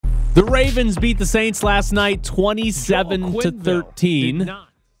The Ravens beat the Saints last night 27-13. Did not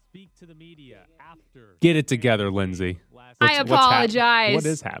speak to the media after. Get it together, Lindsay. I apologize. What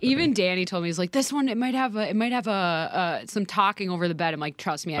is happening? Even Danny told me, he's like, this one, it might have some talking over the bed. I'm like,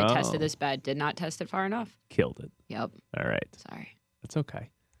 trust me, I tested this bed. Did not test it far enough. Killed it. Yep. All right. Sorry. That's okay.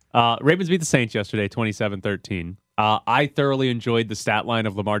 Ravens beat the Saints yesterday 27-13. I thoroughly enjoyed the stat line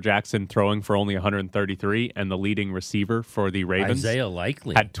of Lamar Jackson throwing for only 133, and the leading receiver for the Ravens Isaiah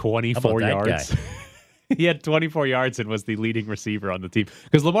Likely had 24 yards. He had 24 yards and was the leading receiver on the team.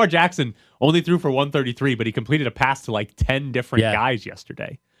 Because Lamar Jackson only threw for 133, but he completed a pass to like 10 different guys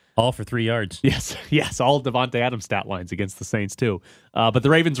yesterday. All for 3 yards. Yes, all Devontae Adams stat lines against the Saints too. But the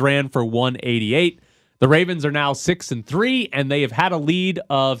Ravens ran for 188. The Ravens are now 6-3, and they have had a lead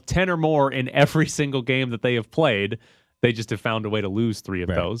of 10 or more in every single game that they have played. They just have found a way to lose 3 of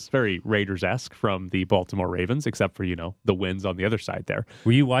those. Very Raiders-esque from the Baltimore Ravens, except for, the wins on the other side there.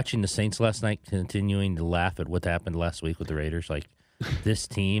 Were you watching the Saints last night, continuing to laugh at what happened last week with the Raiders? Like, this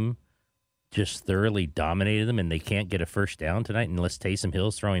team just thoroughly dominated them, and they can't get a first down tonight unless Taysom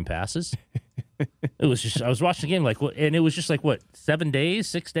Hill's throwing passes? It was just, I was watching the game, and it was just 7 days,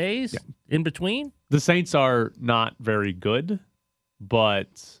 6 days in between? The Saints are not very good,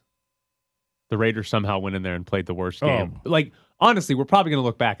 but the Raiders somehow went in there and played the worst game. Honestly, we're probably going to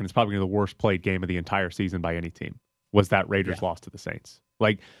look back, and it's probably going to be the worst played game of the entire season by any team, was that Raiders loss to the Saints.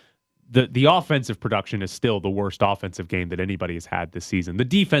 The offensive production is still the worst offensive game that anybody has had this season. The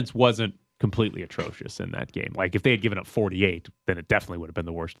defense wasn't completely atrocious in that game. If they had given up 48, then it definitely would have been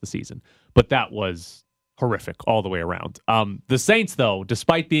the worst of the season. But that was horrific all the way around. The Saints, though,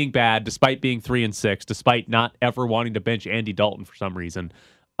 despite being bad, despite being 3-6, despite not ever wanting to bench Andy Dalton for some reason,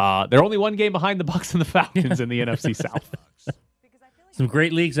 they're only one game behind the Bucs and the Falcons in the NFC South. Some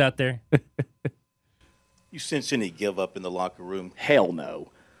great leagues out there. You sense any give up in the locker room? Hell no.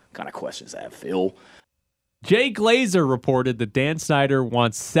 What kind of questions that, Phil? Jay Glazer reported that Dan Snyder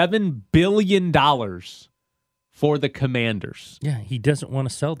wants $7 billion for the Commanders. Yeah, he doesn't want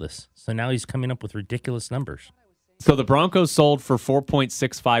to sell this. So now he's coming up with ridiculous numbers. So the Broncos sold for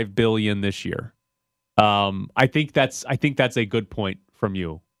 $4.65 billion this year. I think that's a good point from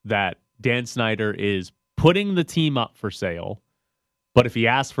you, that Dan Snyder is putting the team up for sale, but if he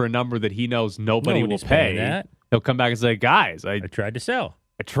asks for a number that he knows nobody will pay, he'll come back and say, guys, I tried to sell.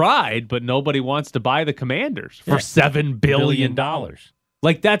 I tried, but nobody wants to buy the Commanders for $7 billion.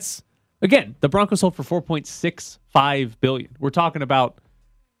 That's, again, the Broncos sold for $4.65 billion. We're talking about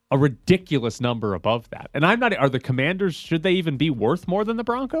a ridiculous number above that. And are the Commanders, should they even be worth more than the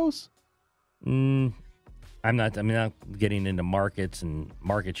Broncos? I'm not getting into markets and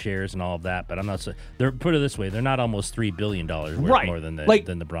market shares and all of that, but I'm not. Put it this way: they're not almost $3 billion worth more than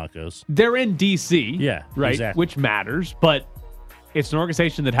the Broncos. They're in D.C., right, exactly. Which matters, but it's an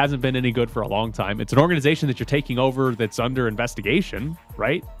organization that hasn't been any good for a long time. It's an organization that you're taking over that's under investigation,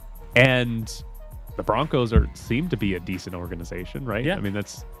 right? And the Broncos seem to be a decent organization, right? Yeah. I mean,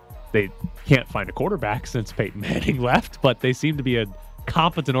 they can't find a quarterback since Peyton Manning left, but they seem to be a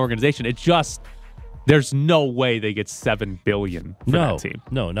competent organization. It's just, there's no way they get $7 billion for that team.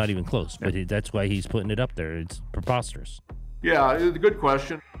 No, not even close. Yeah. But that's why he's putting it up there. It's preposterous. Yeah, it's a good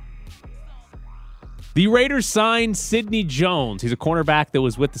question. The Raiders signed Sidney Jones. He's a cornerback that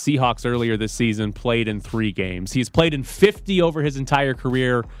was with the Seahawks earlier this season, played in 3 games. He's played in 50 over his entire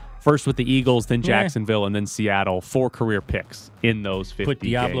career, first with the Eagles, then Jacksonville, and then Seattle. 4 career picks in those 50 Put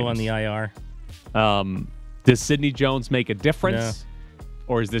Diablo games. on the IR. Does Sidney Jones make a difference? No.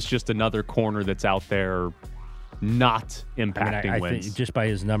 Or is this just another corner that's out there not impacting I wins? think just by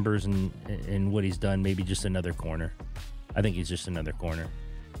his numbers and what he's done, maybe just another corner. I think he's just another corner.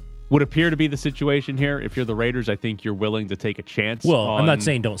 Would appear to be the situation here. If you're the Raiders, I think you're willing to take a chance. Well, I'm not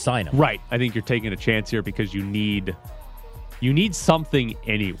saying don't sign him. Right. I think you're taking a chance here because you need something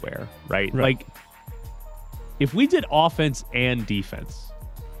anywhere, right? Like, if we did offense and defense,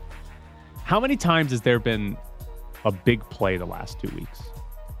 how many times has there been a big play the last 2 weeks?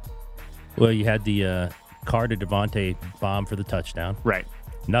 Well, you had the Carr to Devontae bomb for the touchdown. Right.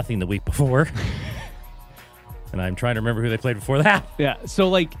 Nothing the week before. And I'm trying to remember who they played before that. Yeah. So,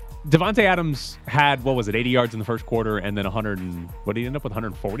 Devontae Adams had, 80 yards in the first quarter and then 100 and, what did he end up with,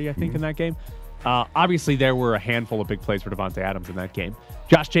 140, I think, in that game? Obviously, there were a handful of big plays for Devontae Adams in that game.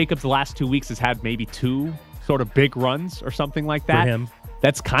 Josh Jacobs the last 2 weeks has had maybe 2 sort of big runs or something like that. For him.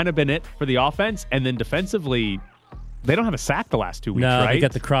 That's kind of been it for the offense. And then defensively, they don't have a sack the last 2 weeks, right? No, they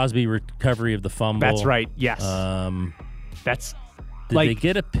got the Crosby recovery of the fumble. That's right, yes. Did they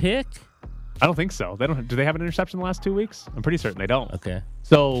get a pick? I don't think so. They don't. Do they have an interception the last 2 weeks? I'm pretty certain they don't. Okay.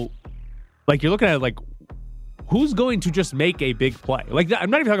 So, you're looking at it who's going to just make a big play? Like, I'm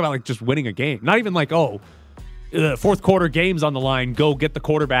not even talking about like just winning a game. Not even like, fourth quarter game's on the line, go get the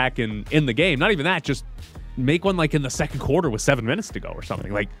quarterback in the game. Not even that, just make one like in the second quarter with 7 minutes to go or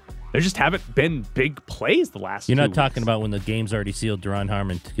something. Like, there just haven't been big plays the last You're 2 not talking weeks. about when the game's already sealed, Deron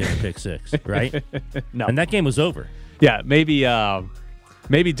Harmon to get a pick six, right? No. And that game was over. Yeah, maybe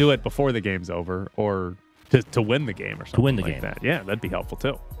do it before the game's over or to win the game or something. To win the like game. that. Yeah, that'd be helpful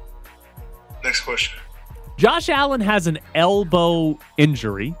too. Next question. Josh Allen has an elbow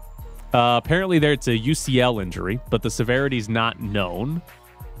injury. Apparently, it's a UCL injury, but the severity's not known.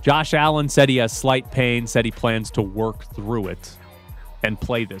 Josh Allen said he has slight pain, said he plans to work through it and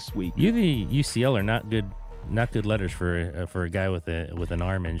play this week. You the UCL are not good letters for a guy with an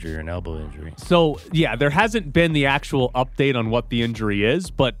arm injury or an elbow injury. So, yeah, there hasn't been the actual update on what the injury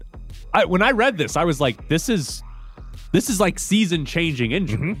is, but when I read this, I was like, this is like season-changing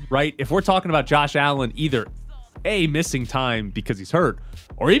injury, right? If we're talking about Josh Allen either A, missing time because he's hurt,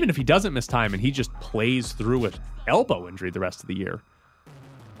 or even if he doesn't miss time and he just plays through an elbow injury the rest of the year,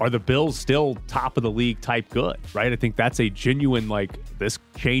 are the Bills still top of the league type good, right? I think that's a genuine, like, this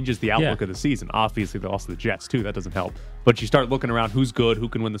changes the outlook of the season. Obviously, they lost to the Jets, too. That doesn't help. But you start looking around who's good, who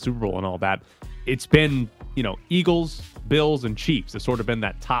can win the Super Bowl and all that. It's been, Eagles, Bills, and Chiefs have sort of been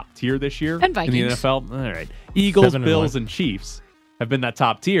that top tier this year. And Vikings. In the NFL. All right. Eagles, 7-1. Bills, and Chiefs have been that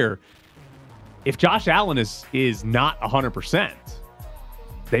top tier. If Josh Allen is not 100%,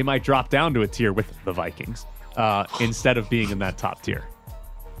 they might drop down to a tier with the Vikings instead of being in that top tier.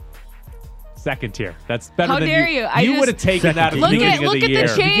 Second tier. That's better How than dare you. you? You would have taken that at the Look beginning of the year. at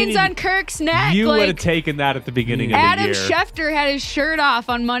the chains on Kirk's neck. You would have like, taken that at the beginning of the Adam year. Schefter had his shirt off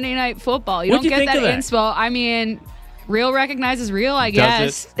on Monday Night Football. You What'd don't you get think that of that? inspo. I mean, real recognizes real, I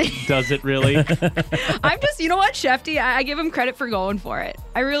guess. Does it really? I'm just, you know what, Shefty? I give him credit for going for it.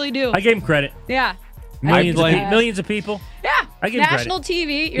 I really do. I gave him credit. Yeah. Millions of people. Yeah. I give him National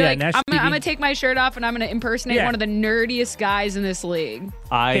TV. You're Yeah, like, national I'm TV. going to take my shirt off and I'm going to impersonate Yeah. one of the nerdiest guys in this league. Give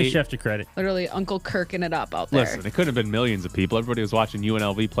Schefter credit. Literally Uncle Kirking it up out there. Listen, it could have been millions of people. Everybody was watching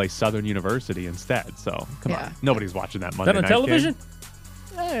UNLV play Southern University instead. So, come Yeah. on. Nobody's watching that Is Monday that on night television?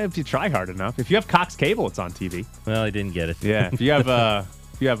 game. If you try hard enough. If you have Cox Cable, it's on TV. Well, I didn't get it. Yeah, if you have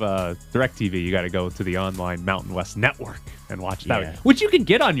DirecTV, you got to go to the online Mountain West Network and watch that, Yeah. which you can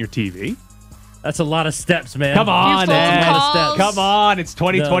get on your TV. That's a lot of steps, man. Come on, phone Ed. calls. Come on, it's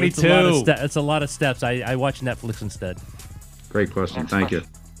 2022. No, it's a lot of steps. I watch Netflix instead. Great question. Thank you.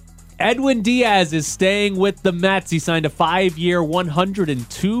 Edwin Diaz is staying with the Mets. He signed a 5-year,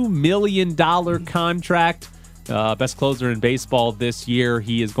 $102 million contract. Best closer in baseball this year.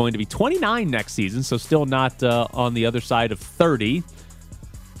 He is going to be 29 next season, so still not on the other side of 30.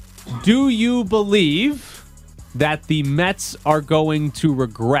 Do you believe that the Mets are going to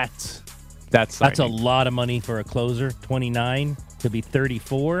regret that signing? That's a lot of money for a closer. 29 to be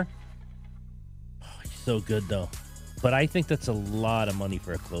 34. Oh, he's so good though. But I think that's a lot of money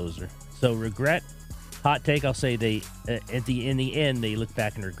for a closer. So regret. Hot take. I'll say they in the end they look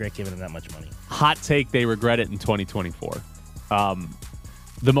back and regret giving him that much money. Hot take, they regret it in 2024.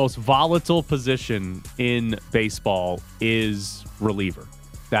 The most volatile position in baseball is reliever.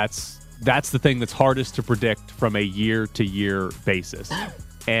 That's the thing that's hardest to predict from a year-to-year basis.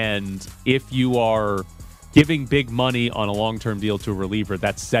 And if you are giving big money on a long-term deal to a reliever,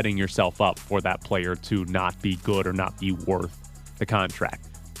 that's setting yourself up for that player to not be good or not be worth the contract.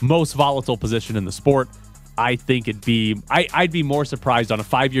 Most volatile position in the sport. I think I'd be more surprised on a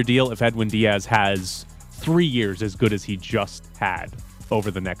 5-year deal if Edwin Diaz has 3 years as good as he just had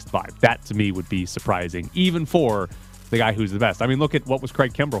over the next 5. That to me would be surprising, even for the guy who's the best. I mean, look at what was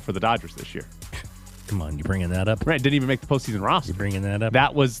Craig Kimbrell for the Dodgers this year. Come on, you bringing that up? Right, didn't even make the postseason roster. You bringing that up?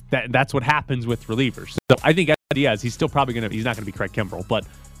 That's what happens with relievers. So I think Edwin Diaz, he's still probably he's not gonna be Craig Kimbrell, but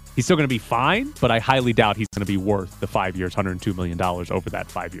he's still gonna be fine. But I highly doubt he's gonna be worth the 5 years, $102 million over that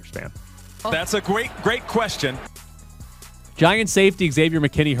 5-year span. That's a great question. Giant safety Xavier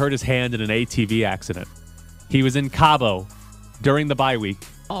McKinney hurt his hand in an ATV accident. He was in Cabo during the bye week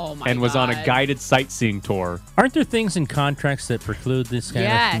and was on a guided sightseeing tour. Aren't there things in contracts that preclude this kind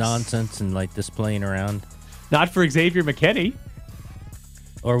Yes. of nonsense and like this playing around? Not for Xavier McKinney.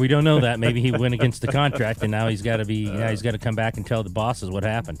 Or we don't know that. Maybe he went against the contract and now he's got to come back and tell the bosses what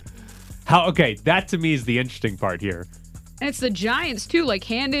happened. Okay, that to me is the interesting part here. And it's the Giants, too. Like,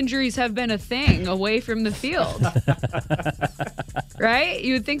 hand injuries have been a thing away from the field. Right?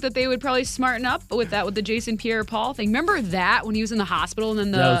 You would think that they would probably smarten up with the Jason Pierre-Paul thing. Remember that when he was in the hospital and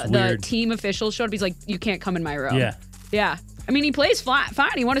then That was the weird. team officials showed up? He's like, you can't come in my room. Yeah. Yeah. I mean, he plays fine.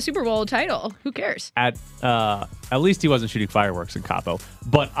 He won a Super Bowl title. Who cares? At least he wasn't shooting fireworks in Cabo.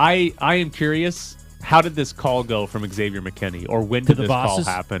 But I am curious how did this call go from Xavier McKinney, or when did the this call bosses?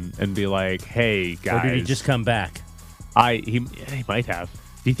 happen? And be like, hey guys, Or did he just come back? He might have.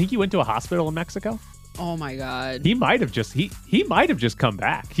 Do you think he went to a hospital in Mexico? Oh my God. He might have just he might have just come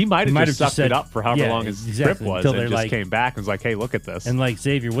back. He might have just sucked said, it up for however yeah, long his exactly, trip was, until and they're just like- came back and was like, "Hey, look at this." And like,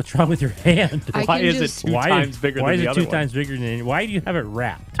 Xavier, what's wrong with your hand? I Why can is just- it two times bigger why than is the it other two one? times bigger than? Why do you have it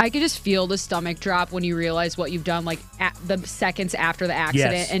wrapped? I could just feel the stomach drop when you realize what you've done, like at the seconds after the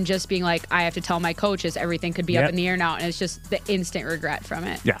accident, Yes. and just being like, I have to tell my coaches everything could be up Yep. in the air now, and it's just the instant regret from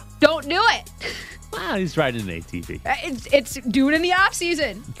it. Yeah. Don't do it. Well, he's riding an ATV. It's do it in the off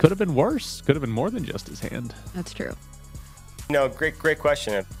season. Could have been worse. Could have been more than just his hand. That's true. No, great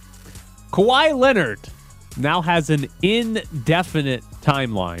question. Kawhi Leonard now has an indefinite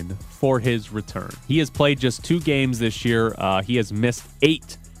timeline for his return. He has played just 2 games this year. He has missed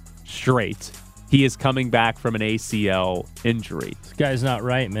 8 straight. He is coming back from an ACL injury. This guy's not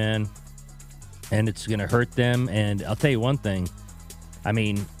right, man. And it's going to hurt them. And I'll tell you one thing. I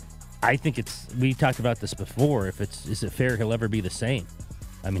mean, I think we talked about this before. Is it fair he'll ever be the same?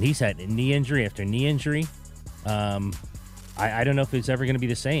 I mean, he's had knee injury after knee injury. I don't know if it's ever going to be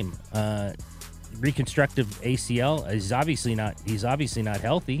the same. Reconstructive ACL is obviously not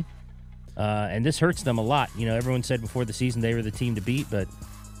healthy. And this hurts them a lot. You know, everyone said before the season they were the team to beat, but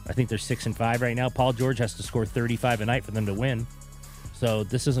I think they're 6-5 right now. Paul George has to score 35 a night for them to win. So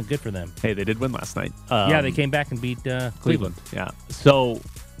this isn't good for them. Hey, they did win last night. Yeah, they came back and beat Cleveland. Yeah. So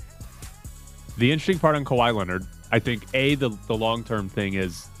the interesting part on Kawhi Leonard, I think, the long-term thing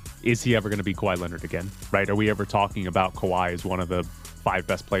is he ever going to be Kawhi Leonard again, right? Are we ever talking about Kawhi as one of the 5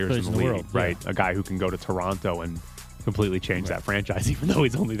 best players in the league, world, right? Yeah. A guy who can go to Toronto and completely change that franchise, even though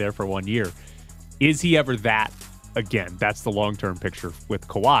he's only there for 1 year. Is he ever that again? That's the long-term picture with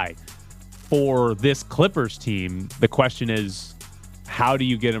Kawhi. For this Clippers team, the question is, how do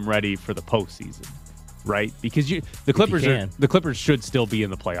you get him ready for the postseason, right? Because the Clippers should still be in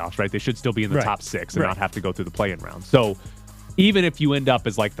the playoffs, right? They should still be in the Right. top 6 and Right. not have to go through the play-in round. So even if you end up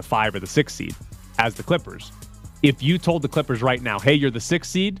as like the 5 or the 6 seed as the Clippers, if you told the Clippers right now, hey, you're the 6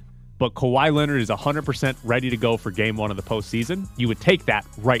 seed, but Kawhi Leonard is 100% ready to go for game 1 of the postseason, you would take that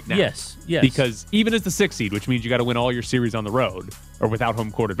right now. Yes. Because even as the 6 seed, which means you got to win all your series on the road or without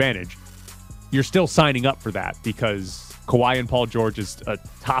home court advantage, you're still signing up for that because Kawhi and Paul George is a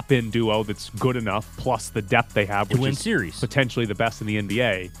top-end duo that's good enough, plus the depth they have, To which win is series. potentially the best in the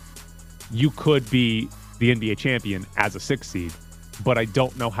NBA. You could be the NBA champion as a 6 seed, but I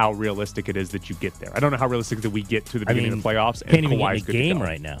don't know how realistic it is that you get there. I don't know how realistic that we get to the beginning of the playoffs and can't even Kawhi's get good in a to game go.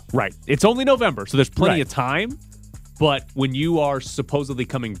 right now. Right. It's only November, so there's plenty Right. of time. But when you are supposedly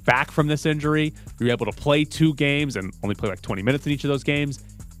coming back from this injury, you're able to play 2 games and only play like 20 minutes in each of those games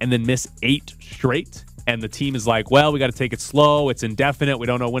and then miss 8 straight. And the team is like, well, we got to take it slow. It's indefinite. We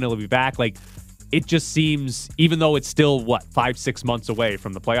don't know when it'll be back. Like, it just seems, even though it's still, 5-6 months away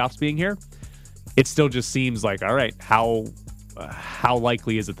from the playoffs being here, it still just seems like, all right, how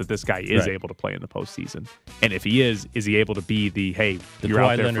likely is it that this guy is Right. able to play in the postseason? And if he is he able to be the you're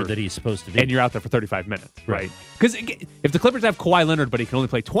out Kawhi there Leonard for, that he's supposed to be. and you're out there for 35 minutes, Right. right? Because if the Clippers have Kawhi Leonard, but he can only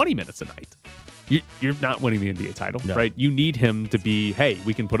play 20 minutes a night, you're not winning the NBA title, No. right? You need him to be, hey,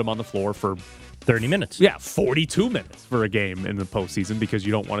 we can put him on the floor for 30 minutes. 42 minutes for a game in the postseason because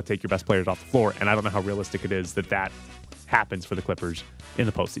you don't want to take your best players off the floor. And I don't know how realistic it is that happens for the Clippers in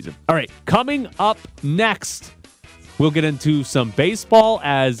the postseason. All right, coming up next, we'll get into some baseball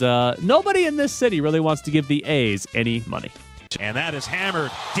as nobody in this city really wants to give the A's any money. And that is hammered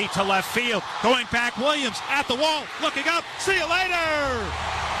deep to left field. Going back, Williams at the wall, looking up. See you later.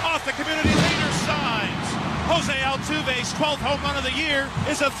 Off the community leader signs. Jose Altuve's 12th home run of the year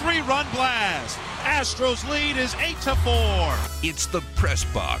is a 3-run blast. Astros lead is 8-4. It's the Press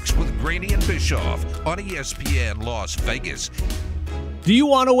Box with Graney and Bischoff on ESPN Las Vegas. Do you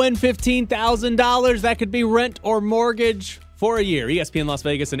want to win $15,000? That could be rent or mortgage for a year. ESPN Las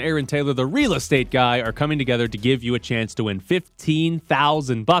Vegas and Aaron Taylor, the real estate guy, are coming together to give you a chance to win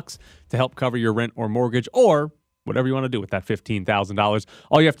 $15,000 to help cover your rent or mortgage or whatever you want to do with that $15,000.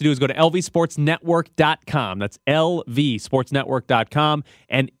 All you have to do is go to lvsportsnetwork.com. That's lvsportsnetwork.com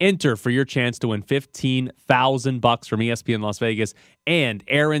and enter for your chance to win $15,000 from ESPN Las Vegas and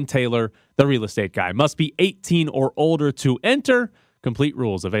Aaron Taylor, the real estate guy. Must be 18 or older to enter. Complete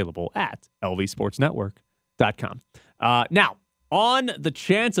rules available at lvsportsnetwork.com. Now, on the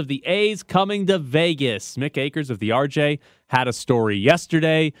chance of the A's coming to Vegas, Mick Akers of the RJ had a story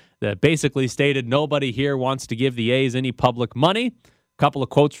yesterday that basically stated nobody here wants to give the A's any public money. A couple of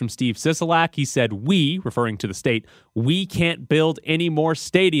quotes from Steve Sisolak. He said, we, referring to the state, we can't build any more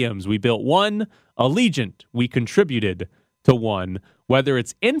stadiums. We built one, Allegiant. We contributed to one. whether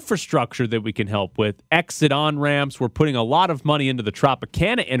it's infrastructure that we can help with, exit on-ramps, we're putting a lot of money into the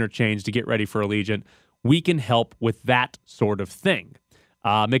Tropicana interchange to get ready for Allegiant. We can help with that sort of thing.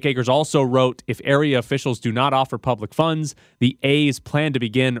 Mick Akers also wrote, if area officials do not offer public funds, the A's plan to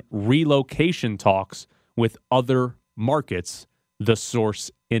begin relocation talks with other markets, the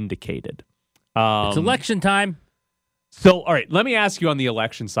source indicated. It's election time. So, all right, let me ask you on the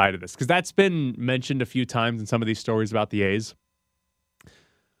election side of this, because that's been mentioned a few times in some of these stories about the A's.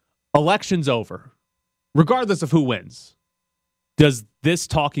 Election's over. Regardless of who wins, does this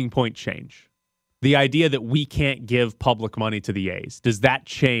talking point change? The idea that we can't give public money to the A's, does that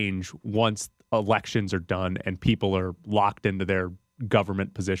change once elections are done and people are locked into their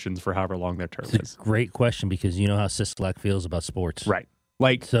government positions for however long their term is? Great question, because you know how Sisolak feels about sports. Right.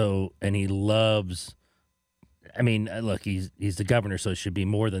 Like, so, and he loves, I mean, look, he's the governor, so it should be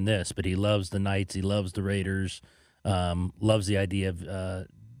more than this, but he loves the Knights, he loves the Raiders, loves the idea of,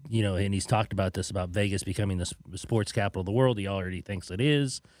 and he's talked about this, about Vegas becoming the sports capital of the world. He already thinks it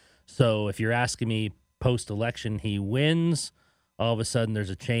is. So if you're asking me post-election, he wins, all of a sudden there's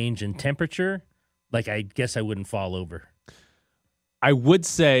a change in temperature, like I guess I wouldn't fall over. I would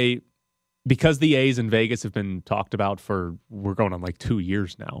say, because the A's in Vegas have been talked about we're going on like 2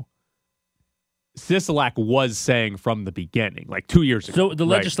 years now, Sisolak was saying from the beginning, like 2 years ago. So the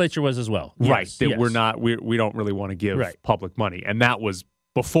legislature was as well. Right. Yes, that we don't really want to give public money. And that was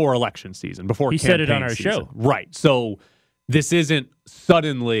before election season, before he campaign said it on our season. show. Right. So this isn't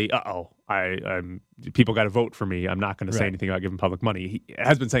suddenly, people got to vote for me. I'm not going to say anything about giving public money. He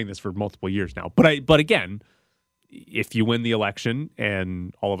has been saying this for multiple years now. But again, if you win the election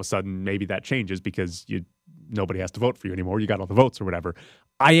and all of a sudden maybe that changes because nobody has to vote for you anymore, you got all the votes or whatever.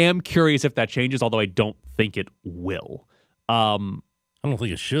 I am curious if that changes, although I don't think it will. I don't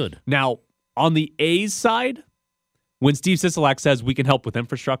think it should. Now, on the A's side, when Steve Sisolak says we can help with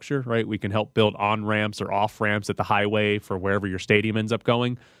infrastructure, right? We can help build on-ramps or off-ramps at the highway for wherever your stadium ends up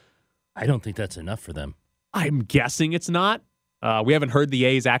going. I don't think that's enough for them. I'm guessing it's not. We haven't heard the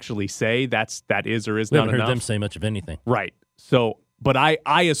A's actually say that is or is not enough. We haven't heard them say much of anything. Right. So, but I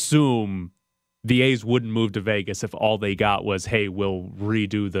assume the A's wouldn't move to Vegas if all they got was, hey, we'll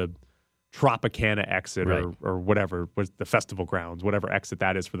redo the Tropicana exit or whatever was the festival grounds, whatever exit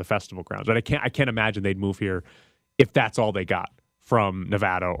that is for the festival grounds. But I can't imagine they'd move here if that's all they got from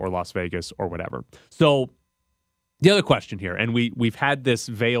Nevada or Las Vegas or whatever. So the other question here, and we've had this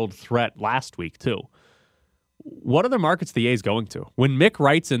veiled threat last week too. What other markets the A's going to? When Mick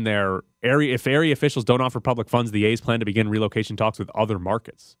writes in their area, if area officials don't offer public funds, the A's plan to begin relocation talks with other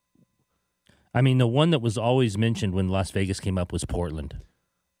markets. I mean, the one that was always mentioned when Las Vegas came up was Portland.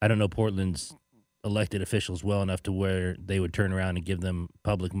 I don't know Portland's elected officials well enough to where they would turn around and give them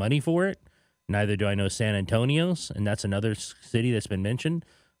public money for it. Neither do I know San Antonio's, and that's another city that's been mentioned.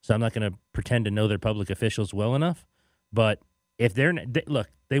 So I'm not going to pretend to know their public officials well enough. But if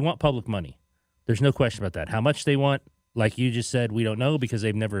they want public money. There's no question about that. How much they want, like you just said, we don't know because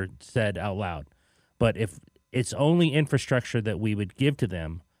they've never said out loud. But if it's only infrastructure that we would give to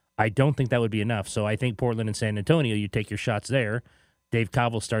them, I don't think that would be enough. So I think Portland and San Antonio, you take your shots there. Dave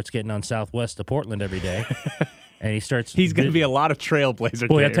Cobble starts getting on Southwest to Portland every day. And he's going to be a lot of trailblazer.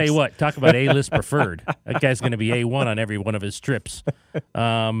 Boy, I'll tell you what, talk about A-list preferred. That guy's going to be A1 on every one of his trips.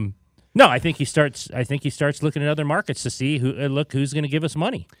 No, I think he starts looking at other markets to see who's going to give us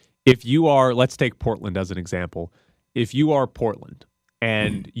money. If you are, let's take Portland as an example. If you are Portland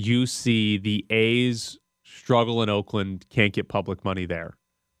and you see the A's struggle in Oakland, can't get public money there,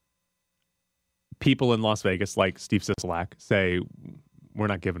 people in Las Vegas, like Steve Sisolak, say, we're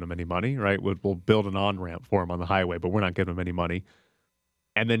not giving him any money, right? We'll build an on-ramp for him on the highway, but we're not giving him any money.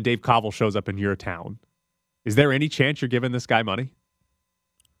 And then Dave Cobble shows up in your town. Is there any chance you're giving this guy money?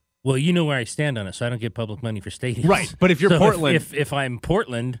 Well, you know where I stand on it, so I don't get public money for stadiums. Right, but if you're Portland... If I'm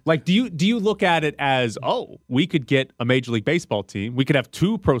Portland... Like, do you look at it as, we could get a Major League Baseball team, we could have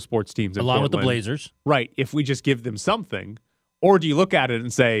two pro sports teams in along Portland. With the Blazers. Right, if we just give them something. Or do you look at it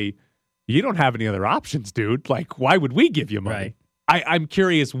and say, you don't have any other options, dude. Like, why would we give you money? Right. I'm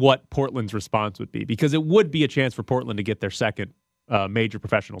curious what Portland's response would be, because it would be a chance for Portland to get their second major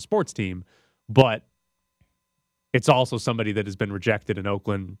professional sports team, but it's also somebody that has been rejected in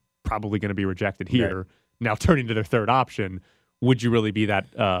Oakland, probably going to be rejected here. Right. Now turning to their third option, would you really be that?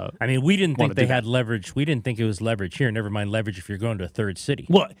 I mean, we didn't think they had leverage. We didn't think it was leverage here. Never mind leverage if you're going to a third city.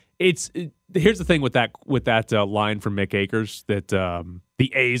 Well, here's the thing with that line from Mick Akers that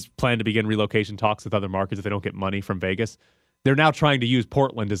the A's plan to begin relocation talks with other markets if they don't get money from Vegas. They're now trying to use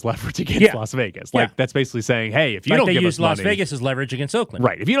Portland as leverage against Las Vegas. Like that's basically saying, hey, if you don't give us money, they use Las Vegas as leverage against Oakland.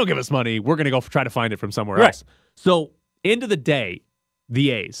 Right. If you don't give us money, we're going to go try to find it from somewhere else. So end of the day, the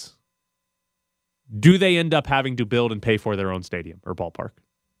A's, do they end up having to build and pay for their own stadium or ballpark?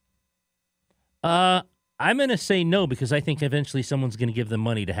 I'm going to say no because I think eventually someone's going to give them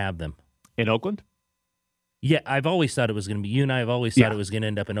money to have them. In Oakland? Yeah, I've always thought it was going to be. You and I have always thought it was going to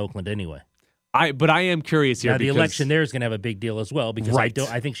end up in Oakland anyway. But I am curious here. Now, the election there is going to have a big deal as well because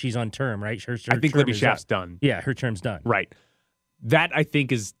I think she's on term, right? Her I think term Libby is Schaaf's up. done. Yeah, her term's done. Right. That I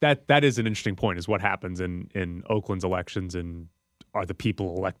think is that is an interesting point. Is what happens in Oakland's elections, and are the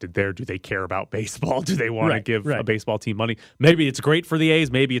people elected there? Do they care about baseball? Do they want to give a baseball team money? Maybe it's great for the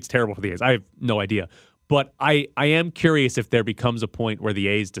A's. Maybe it's terrible for the A's. I have no idea. But I am curious if there becomes a point where the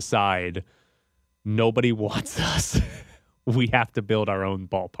A's decide nobody wants us. We have to build our own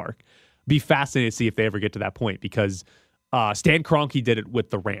ballpark. Be fascinated to see if they ever get to that point because Stan Kroenke did it with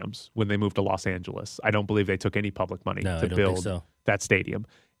the Rams when they moved to Los Angeles. I don't believe they took any public money to build that stadium.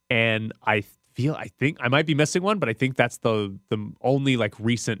 And I think I might be missing one, but I think that's the only like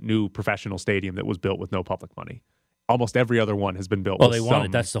recent new professional stadium that was built with no public money. Almost every other one has been built with they want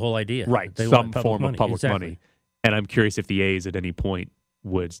it. That's the whole idea. Right. They some want form of public exactly. money. And I'm curious if the A's at any point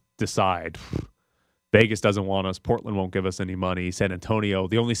would decide Vegas doesn't want us. Portland won't give us any money. San Antonio,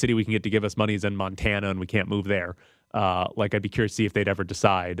 the only city we can get to give us money is in Montana, and we can't move there. I'd be curious to see if they'd ever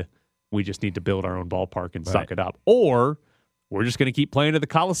decide we just need to build our own ballpark and suck it up. Or we're just going to keep playing at the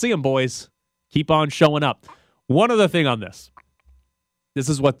Coliseum, boys. Keep on showing up. One other thing on this. This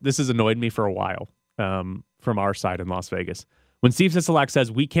has annoyed me for a while from our side in Las Vegas. When Steve Sisolak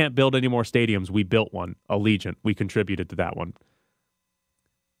says we can't build any more stadiums, we built one, Allegiant. We contributed to that one.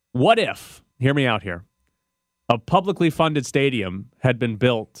 What if, hear me out here, a publicly funded stadium had been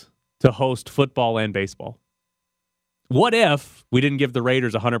built to host football and baseball? What if we didn't give the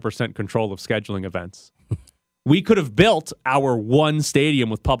Raiders 100% control of scheduling events? We could have built our one stadium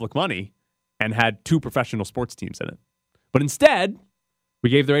with public money and had two professional sports teams in it. But instead,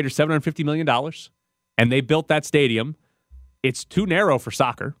 we gave the Raiders $750 million, and they built that stadium. It's too narrow for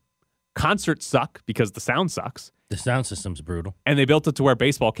soccer. Concerts suck because the sound sucks. The sound system's brutal. And they built it to where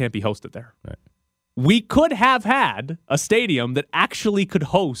baseball can't be hosted there. Right. We could have had a stadium that actually could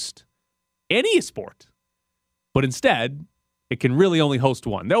host any sport. But instead, it can really only host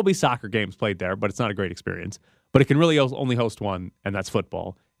one. There'll be soccer games played there, but it's not a great experience. But it can really only host one, and that's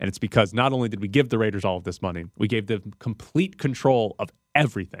football. And it's because not only did we give the Raiders all of this money, we gave them complete control of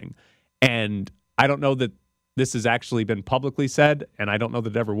everything. And I don't know that this has actually been publicly said, and I don't know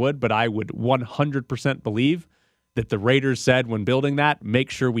that it ever would, but I would 100% believe that the Raiders said when building that, make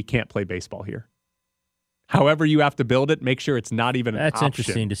sure we can't play baseball here. However you have to build it, make sure it's not even an option. That's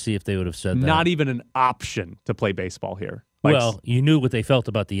interesting to see if they would have said that. Not even an option to play baseball here. Well, you knew what they felt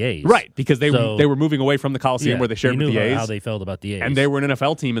about the A's. Right, because they were moving away from the Coliseum where they shared with the A's. How they felt about the A's. And they were an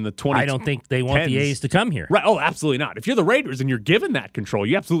NFL team in the 2010s. I don't think they want the A's to come here. Right. Oh, absolutely not. If you're the Raiders and you're given that control,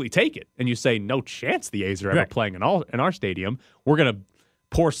 you absolutely take it. And you say, no chance the A's are ever playing in our stadium. We're going to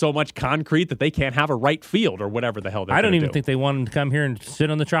pour so much concrete that they can't have a right field or whatever the hell they're I don't even even think they want them to come here and sit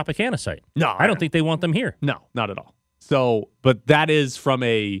on the Tropicana site. No. I don't think they want them here. No, not at all. So, but that is from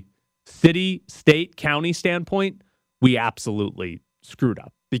a city, state, county standpoint, we absolutely screwed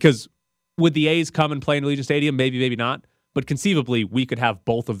up. Because would the A's come and play in Allegiant Stadium? Maybe, maybe not. But conceivably, we could have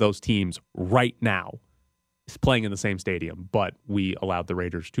both of those teams right now playing in the same stadium. But we allowed the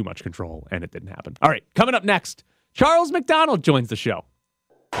Raiders too much control, and it didn't happen. All right, coming up next, Charles McDonald joins the show.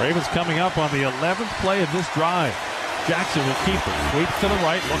 Ravens coming up on the 11th play of this drive. Jackson will keep it. Sweeps to the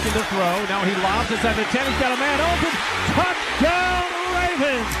right, looking to throw. Now he lobs it at the 10. He's got a man open. Touchdown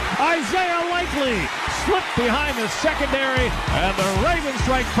Ravens! Isaiah Likely slipped behind the secondary, and the Ravens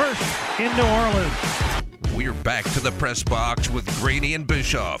strike first in New Orleans. We're back to the press box with Graney and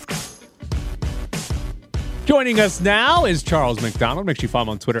Bischoff. Joining us now is Charles McDonald. Make sure you follow him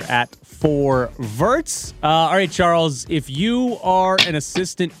on Twitter at 4Verts. All right, Charles, if you are an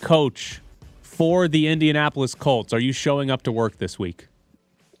assistant coach for the Indianapolis Colts, are you showing up to work this week?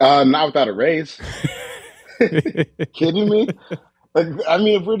 Not without a raise. Kidding me? Like, I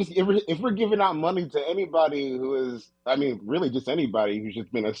mean, if we're giving out money to anybody who is, I mean, really just anybody who's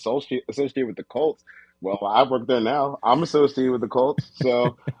just been associated with the Colts, well, I work there now. I'm associated with the Colts,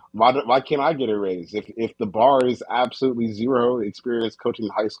 so why can't I get a raise? If the bar is absolutely zero experience coaching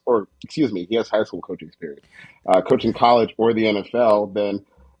high school, or excuse me, he has high school coaching experience, coaching college or the NFL,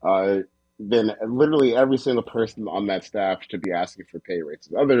 then literally every single person on that staff should be asking for pay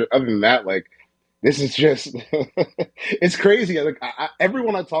raises. Other than that, like, this is just it's crazy. Like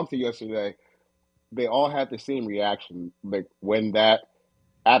everyone I talked to yesterday, they all had the same reaction. Like when that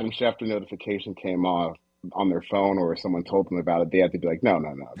Adam Schefter notification came on their phone, or someone told them about it, they had to be like, no,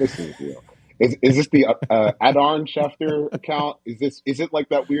 this is real. Is this the Adon Schefter account? Is it like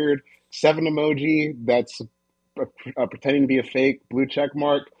that weird 7 emoji that's pretending to be a fake blue check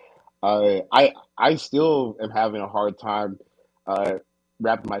mark? I still am having a hard time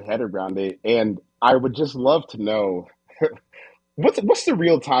wrapping my head around it, and I would just love to know what's the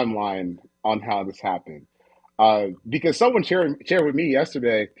real timeline on how this happened. Because someone shared with me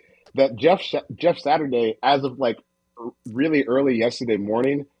yesterday that Jeff Saturday, as of like really early yesterday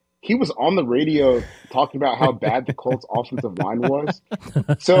morning, he was on the radio talking about how bad the Colts offensive line was.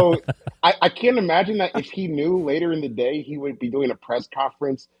 So I can't imagine that if he knew later in the day he would be doing a press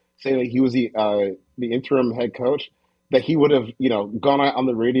conference saying that he was the interim head coach, that he would have, gone out on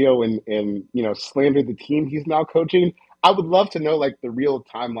the radio and slandered the team he's now coaching. I would love to know like the real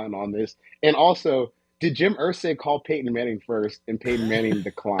timeline on this. And also, did Jim Irsay call Peyton Manning first and Peyton Manning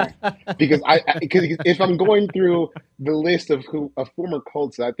decline? Because because if I'm going through the list of former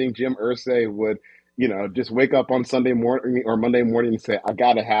Colts, I think Jim Irsay would, just wake up on Sunday morning or Monday morning and say, "I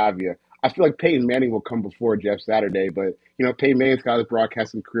gotta have you." I feel like Peyton Manning will come before Jeff Saturday, but Peyton Manning's got his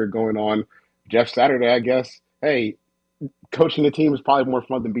broadcasting career going on. Jeff Saturday, I guess, hey, coaching the team is probably more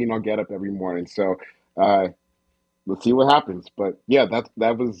fun than being on Get Up every morning. So let's see what happens. But yeah,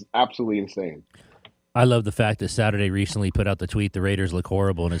 that was absolutely insane. I love the fact that Saturday recently put out the tweet, "The Raiders look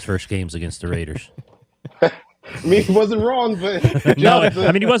horrible" in his first games against the Raiders. I mean, he wasn't wrong, but no,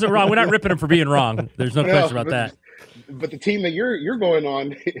 I mean, he wasn't wrong. We're not ripping him for being wrong. There's no question about that. But the team that you're going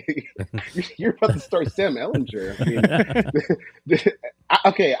on, you're about to start Sam Ehlinger. I mean,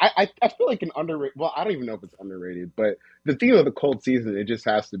 okay, I feel like an underrated. Well, I don't even know if it's underrated, but the theme of the Colts season, it just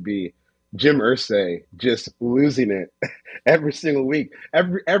has to be Jim Irsay just losing it every single week.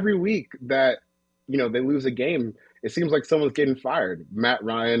 Every week that they lose a game, it seems like someone's getting fired. Matt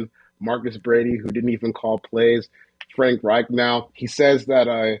Ryan, Marcus Brady, who didn't even call plays, Frank Reich. Now he says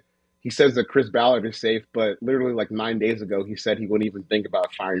that Chris Ballard is safe, but literally like 9 days ago, he said he wouldn't even think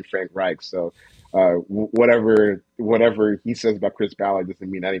about firing Frank Reich. So whatever he says about Chris Ballard doesn't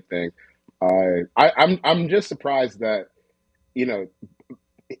mean anything. I'm just surprised that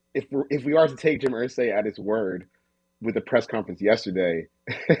if we are to take Jim Irsay at his word with the press conference yesterday,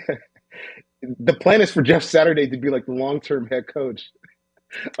 the plan is for Jeff Saturday to be like the long-term head coach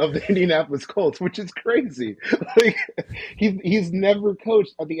of the Indianapolis Colts, which is crazy. Like he's never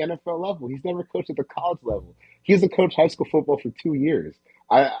coached at the NFL level. He's never coached at the college level. He hasn't coached high school football for 2 years.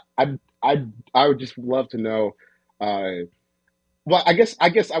 I would just love to know. Well, I guess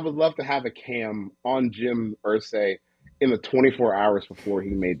I would love to have a cam on Jim Irsay in the 24 hours before he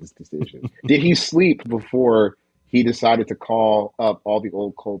made this decision. Did he sleep before he decided to call up all the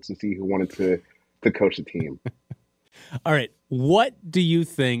old Colts and see who wanted to coach the team? All right. What do you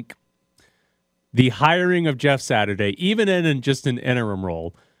think the hiring of Jeff Saturday, even in just an interim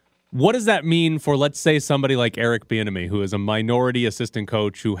role, what does that mean for, let's say, somebody like Eric Bieniemy, who is a minority assistant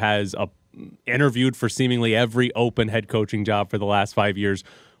coach who has interviewed for seemingly every open head coaching job for the last 5 years?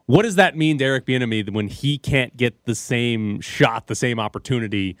 What does that mean to Eric Bieniemy when he can't get the same shot, the same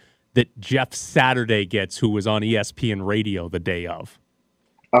opportunity that Jeff Saturday gets, who was on ESPN radio the day of?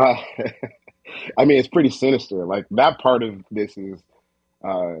 I mean, it's pretty sinister. Like, that part of this is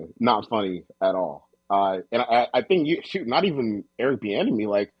not funny at all. And I think not even Eric Bieniemy.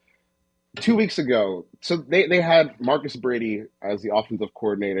 Like 2 weeks ago, so they had Marcus Brady as the offensive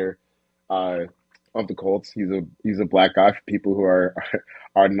coordinator of the Colts. He's a black guy for people who are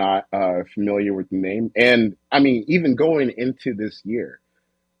not familiar with the name. And I mean, even going into this year,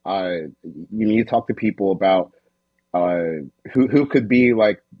 you talk to people about who could be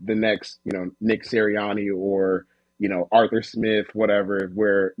like the next, Nick Sirianni or, Arthur Smith, whatever,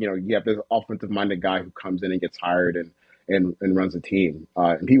 where, you have this offensive minded guy who comes in and gets hired and runs a team.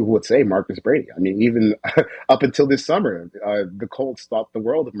 And people would say Marcus Brady. I mean, even up until this summer, the Colts thought the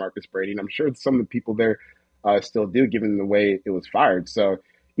world of Marcus Brady. And I'm sure some of the people there still do, given the way it was fired. So,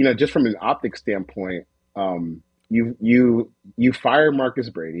 just from an optics standpoint, you fire Marcus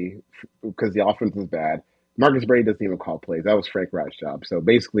Brady because the offense is bad. Marcus Brady doesn't even call plays. That was Frank Reich's job. So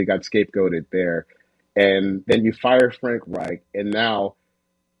basically got scapegoated there. And then you fire Frank Reich. And now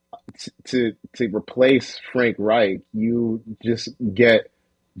to replace Frank Reich, you just get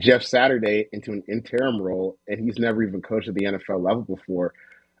Jeff Saturday into an interim role. And he's never even coached at the NFL level before.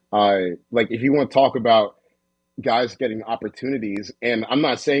 Like, if you want to talk about guys getting opportunities, and I'm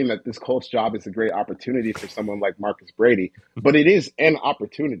not saying that this Colts job is a great opportunity for someone like Marcus Brady, but it is an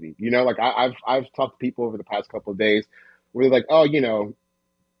opportunity. Like I've talked to people over the past couple of days where they're like, oh,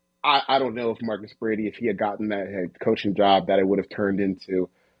 I don't know if Marcus Brady, if he had gotten that head coaching job, that it would have turned into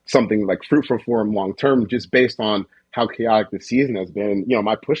something like fruitful for him long term, just based on how chaotic the season has been.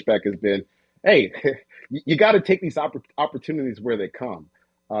 My pushback has been, hey, you got to take these opportunities where they come,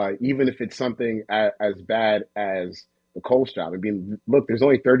 even if it's something as bad as the Colts job. I mean, look, there's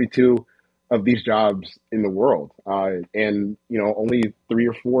only 32 of these jobs in the world, and only 3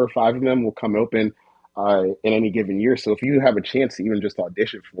 or 4 or 5 of them will come open in any given year. So if you have a chance to even just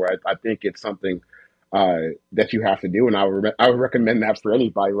audition for it, I think it's something that you have to do, and I would recommend that for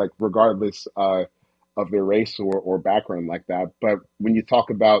anybody, like regardless of their race or background like that. But when you talk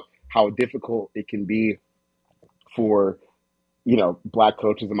about how difficult it can be for black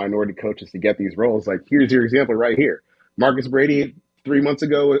coaches and minority coaches to get these roles, like here's your example right here. Marcus Brady 3 months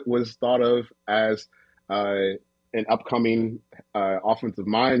ago was thought of as an upcoming offensive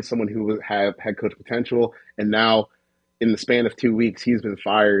mind, someone who would have head coach potential, and now in the span of 2 weeks he's been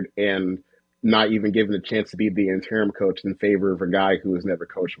fired and not even given a chance to be the interim coach in favor of a guy who has never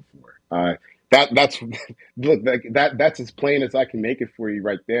coached before. That's that's as plain as I can make it for you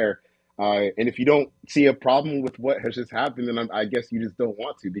right there. And if you don't see a problem with what has just happened, then I guess you just don't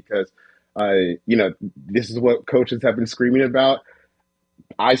want to, because this is what coaches have been screaming about.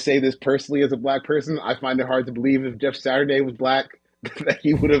 I say this personally as a black person. I find it hard to believe if Jeff Saturday was black that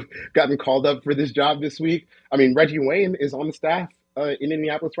he would have gotten called up for this job this week. I mean, Reggie Wayne is on the staff in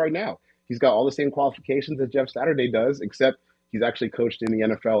Indianapolis right now. He's got all the same qualifications that Jeff Saturday does, except he's actually coached in the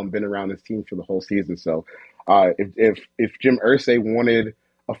NFL and been around this team for the whole season. So if Jim Irsay wanted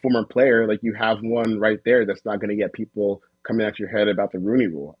a former player, like, you have one right there that's not going to get people coming at your head about the Rooney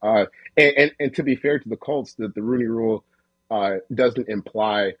Rule. And to be fair to the Colts, the Rooney Rule doesn't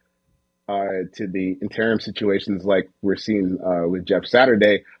imply to the interim situations like we're seeing with Jeff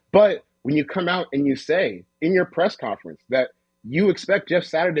Saturday. But when you come out and you say in your press conference that you expect Jeff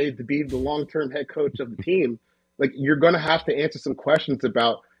Saturday to be the long-term head coach of the team, like, you're going to have to answer some questions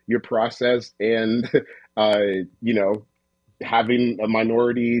about your process and, having a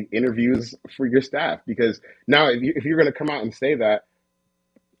minority interviews for your staff. Because now if you're going to come out and say that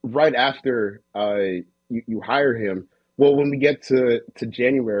right after you hire him, well, when we get to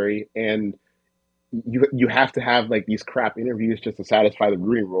January and you have to have like these crap interviews just to satisfy the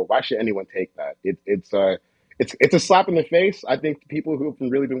Rooney Rule, why should anyone take that? It's a slap in the face, I think, to people who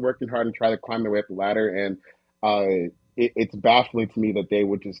have really been working hard and try to climb their way up the ladder. And it's baffling to me that they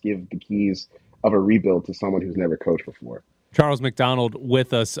would just give the keys of a rebuild to someone who's never coached before. Charles McDonald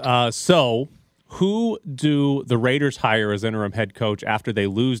with us. So who do the Raiders hire as interim head coach after they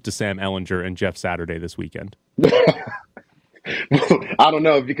lose to Sam Ehlinger and Jeff Saturday this weekend? I don't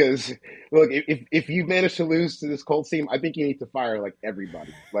know, because look, if you manage to lose to this Colts team, I think you need to fire like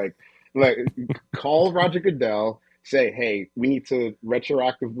everybody. Like call Roger Goodell, say, hey, we need to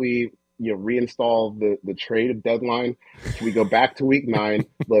retroactively reinstall the trade deadline. Can we go back to week 9?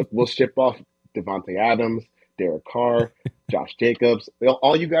 Look, we'll ship off Devontae Adams, Derek Carr, Josh Jacobs.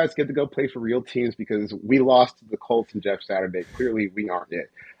 All you guys get to go play for real teams, because we lost to the Colts and Jeff Saturday. Clearly, we aren't it.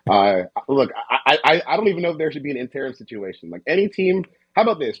 Look, I don't even know if there should be an interim situation. Like, any team, how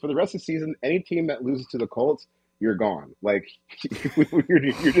about this? For the rest of the season, any team that loses to the Colts, you're gone. Like,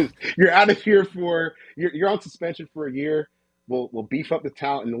 you're out of here you're on suspension for a year. We'll beef up the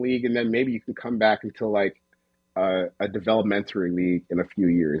talent in the league, and then maybe you can come back until like a developmentary league in a few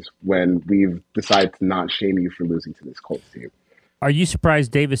years when we've decided to not shame you for losing to this Colts team. Are you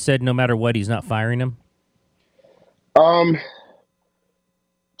surprised Davis said no matter what, he's not firing him?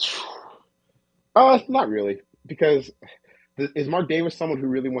 Not really, because is Mark Davis someone who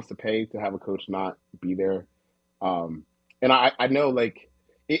really wants to pay to have a coach not be there? And I know, like,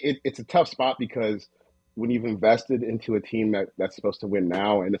 it's a tough spot, because when you've invested into a team that's supposed to win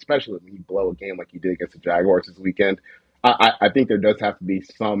now, and especially when you blow a game like you did against the Jaguars this weekend, I think there does have to be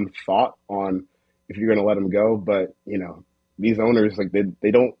some thought on if you're going to let them go. But, these owners, like,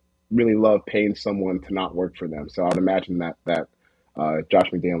 they don't really love paying someone to not work for them. So I'd imagine that Josh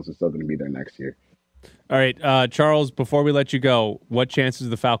McDaniels is still going to be there next year. All right, Charles, before we let you go, what chances do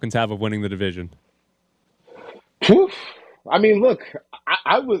the Falcons have of winning the division? I mean, look,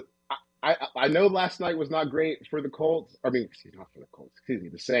 I know last night was not great for the Colts. I mean, not for the Colts,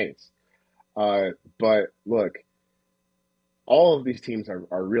 the Saints. But look, all of these teams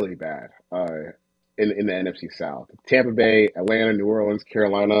are really bad in the NFC South. Tampa Bay, Atlanta, New Orleans,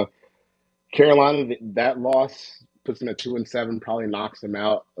 Carolina. Carolina, that loss puts them at 2-7, probably knocks them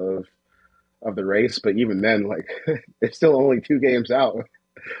out of the race. But even then, like, it's still only 2 games out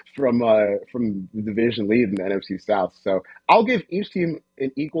from the division lead in the NFC South. So I'll give each team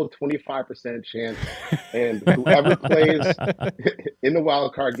an equal 25% chance, and whoever plays in the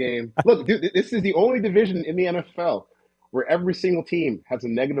wild card game. Look, dude, this is the only division in the NFL where every single team has a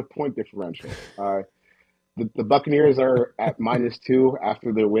negative point differential. The Buccaneers are at -2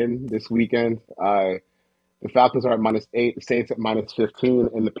 after their win this weekend. The Falcons are at -8, the Saints at -15,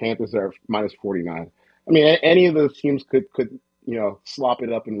 and the Panthers are at -49. I mean, any of those teams could slop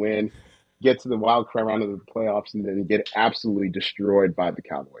it up and win, get to the wild card round of the playoffs, and then get absolutely destroyed by the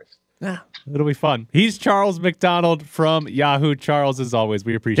Cowboys. Yeah, it'll be fun. He's Charles McDonald from Yahoo. Charles, as always,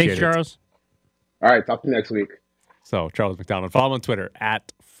 we appreciate it. Thanks, Charles. All right, talk to you next week. So, Charles McDonald, follow him on Twitter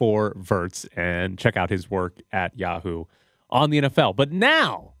at 4verts and check out his work at Yahoo on the NFL. But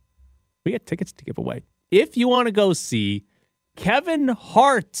now, we got tickets to give away. If you want to go see Kevin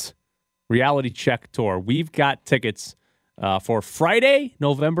Hart Reality Check Tour, we've got tickets for Friday,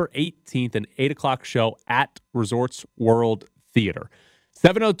 November 18th, an 8 o'clock show at Resorts World Theater.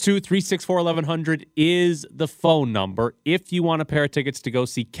 702-364-1100 is the phone number if you want a pair of tickets to go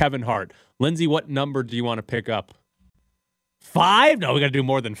see Kevin Hart. Lindsay, what number do you want to pick up? 5? No, we got to do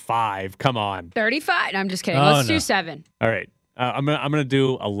more than 5. Come on. 35? No, I'm just kidding. Let's do 7. All right. I'm gonna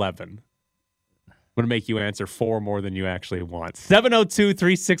do 11. I'm going to make you answer 4 more than you actually want.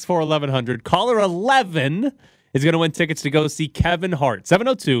 702-364-1100. Caller 11 is going to win tickets to go see Kevin Hart.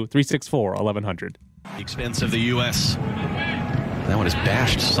 702-364-1100. The expense of the U.S. That one is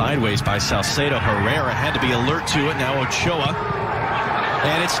bashed sideways by Salcedo. Herrera had to be alert to it. Now Ochoa.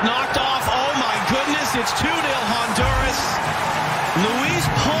 And it's knocked off. Oh, my goodness. It's 2-0 Honduras. Luis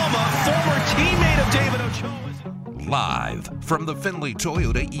Palma, former teammate of David Ochoa. Live from the Findlay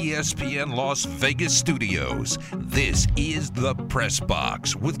Toyota ESPN Las Vegas studios, this is the Press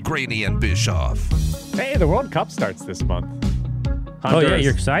Box with Graney and Bischoff. Hey, the World Cup starts this month. Honduras, yeah,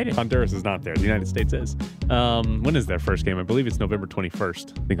 you're excited. Honduras is not there. The United States is. When is their first game? I believe it's November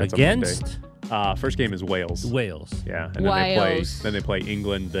 21st. I think that's against? First game is Wales. Wales. Yeah. And Wales. then they play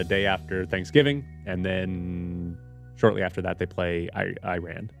England the day after Thanksgiving. And then shortly after that, they play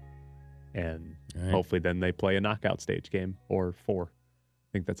Iran. And hopefully then they play a knockout stage game or 4. I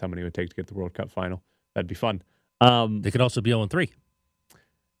think that's how many it would take to get the World Cup final. That'd be fun. They could also be 0-3.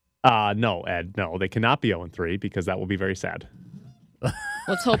 No, Ed. No, they cannot be 0-3 because that will be very sad.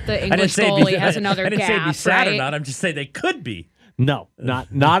 Let's hope the English goalie has another gap. I didn't say it'd be sad right? or not. I'm just saying they could be. No,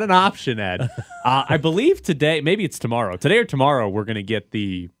 not an option, Ed. I believe today, maybe it's tomorrow. Today or tomorrow, we're going to get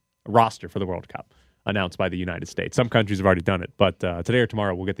the roster for the World Cup announced by the United States. Some countries have already done it, but today or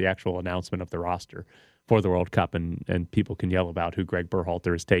tomorrow, we'll get the actual announcement of the roster for the World Cup, and people can yell about who Greg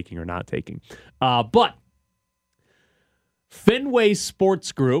Berhalter is taking or not taking. But Fenway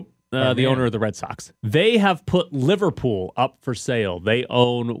Sports Group, the owner of the Red Sox, they have put Liverpool up for sale. They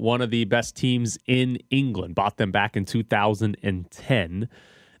own one of the best teams in England, bought them back in 2010.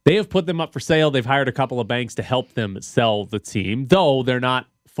 They have put them up for sale. They've hired a couple of banks to help them sell the team, though they're not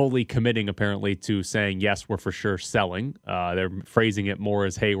fully committing, apparently, to saying, yes, we're for sure selling. They're phrasing it more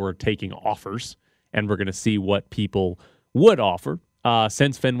as, hey, we're taking offers, and we're going to see what people would offer.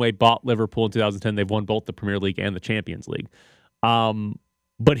 Since Fenway bought Liverpool in 2010, they've won both the Premier League and the Champions League.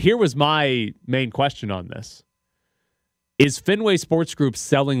 But here was my main question on this. Is Fenway Sports Group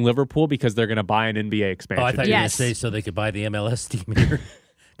selling Liverpool because they're going to buy an NBA expansion? Oh, I thought you were going to say so they could buy the MLS team here.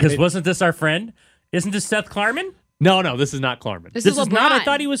 Because wasn't this our friend? Isn't this Seth Klarman? No, this is not Klarman. This is not. I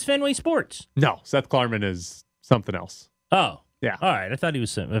thought he was Fenway Sports. No, Seth Klarman is something else. Oh. Yeah. All right. I thought he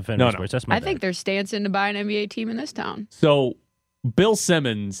was Fenway Sports. That's my bad. I think they're stancing to buy an NBA team in this town. So Bill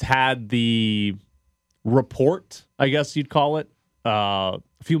Simmons had the report, I guess you'd call it, a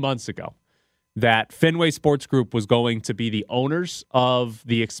few months ago that Fenway Sports Group was going to be the owners of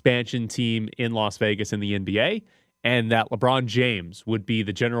the expansion team in Las Vegas in the NBA, and that LeBron James would be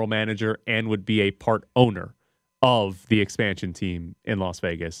the general manager and would be a part owner of the expansion team in Las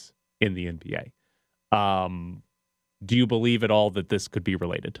Vegas in the NBA. Do you believe at all that this could be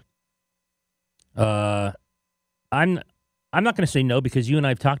related? I'm not going to say no because you and I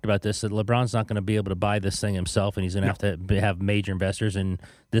have talked about this, that LeBron's not going to be able to buy this thing himself, and he's going to have to have major investors, and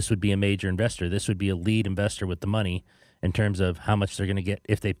this would be a major investor. This would be a lead investor with the money in terms of how much they're going to get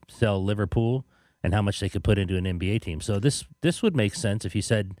if they sell Liverpool and how much they could put into an NBA team. So this would make sense if you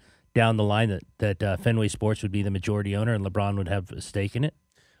said down the line that Fenway Sports would be the majority owner and LeBron would have a stake in it.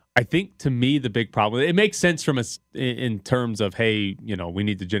 I think to me the big problem, it makes sense from us in terms of, hey, we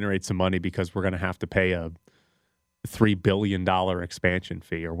need to generate some money because we're going to have to pay a $3 billion expansion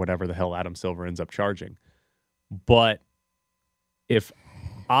fee or whatever the hell Adam Silver ends up charging. But if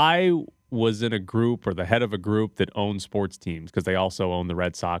I was in a group or the head of a group that owns sports teams, because they also own the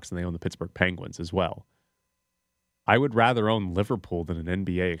Red Sox and they own the Pittsburgh Penguins as well, I would rather own Liverpool than an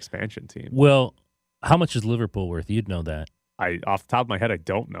NBA expansion team. Well, how much is Liverpool worth? You'd know that. Off the top of my head, I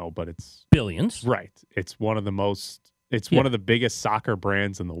don't know, but it's billions. Right. It's one of the one of the biggest soccer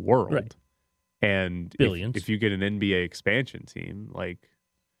brands in the world. Right. And Billions. if you get an NBA expansion team, like,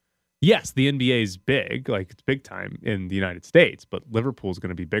 yes, the NBA is big, like it's big time in the United States, but Liverpool is going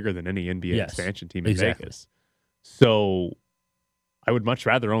to be bigger than any NBA expansion team in Vegas. So I would much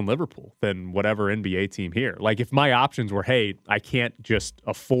rather own Liverpool than whatever NBA team here. Like if my options were, hey, I can't just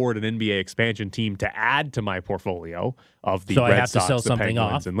afford an NBA expansion team to add to my portfolio of the Red Sox, the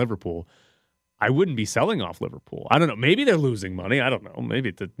Penguins, and Liverpool, I wouldn't be selling off Liverpool. I don't know. Maybe they're losing money. I don't know.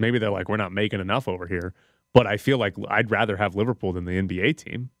 Maybe they're like, we're not making enough over here. But I feel like I'd rather have Liverpool than the NBA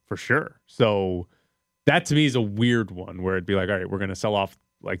team for sure. So that to me is a weird one where it'd be like, all right, we're going to sell off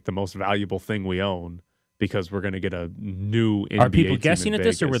like the most valuable thing we own because we're going to get a new NBA Are people team guessing in at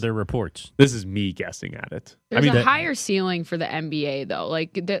this, or Vegas. were there reports? This is me guessing at it. There's a higher ceiling for the NBA, though.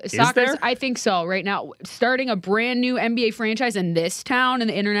 Like the soccer, there? I think so. Right now, starting a brand new NBA franchise in this town and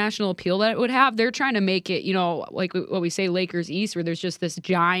the international appeal that it would have, they're trying to make it, like what we say, Lakers East, where there's just this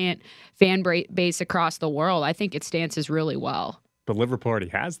giant fan base across the world. I think it stances really well. But Liverpool already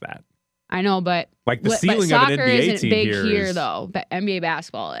has that. I know, but like the ceiling of an soccer NBA isn't team big here though. But NBA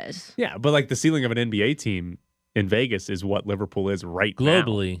basketball is. Yeah, but like the ceiling of an NBA team in Vegas is what Liverpool is right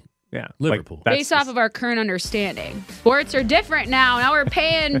globally. Now. Yeah, Liverpool. Like, Based off of our current understanding, sports are different now. Now we're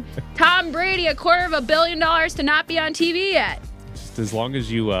paying Tom Brady $250 million to not be on TV yet. Just as long as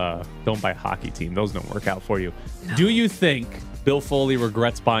you don't buy a hockey team, those don't work out for you. No. Do you think Bill Foley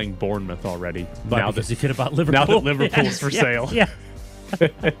regrets buying Bournemouth already? Because he could have bought Liverpool. Now that Liverpool's for sale. Yeah.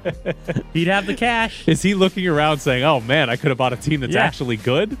 He'd have the cash. Is he looking around saying, oh man, I could have bought a team that's actually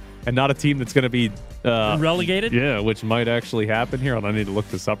good and not a team that's going to be relegated? Yeah, which might actually happen here. I need to look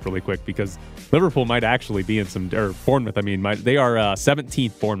this up really quick because Liverpool might actually be in or Bournemouth, they are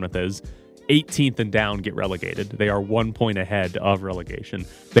 17th, Bournemouth is. 18th and down get relegated. They are 1 point ahead of relegation.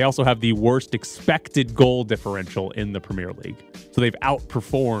 They also have the worst expected goal differential in the Premier League. So they've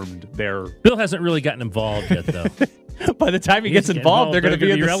outperformed their... Bill hasn't really gotten involved yet, though. By the time he gets involved, they're going to be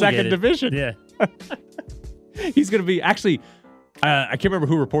in the second relegated. division. Yeah. He's going to be... Actually, I can't remember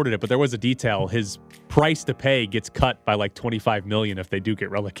who reported it, but there was a detail. His price to pay gets cut by like $25 million if they do get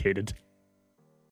relegated.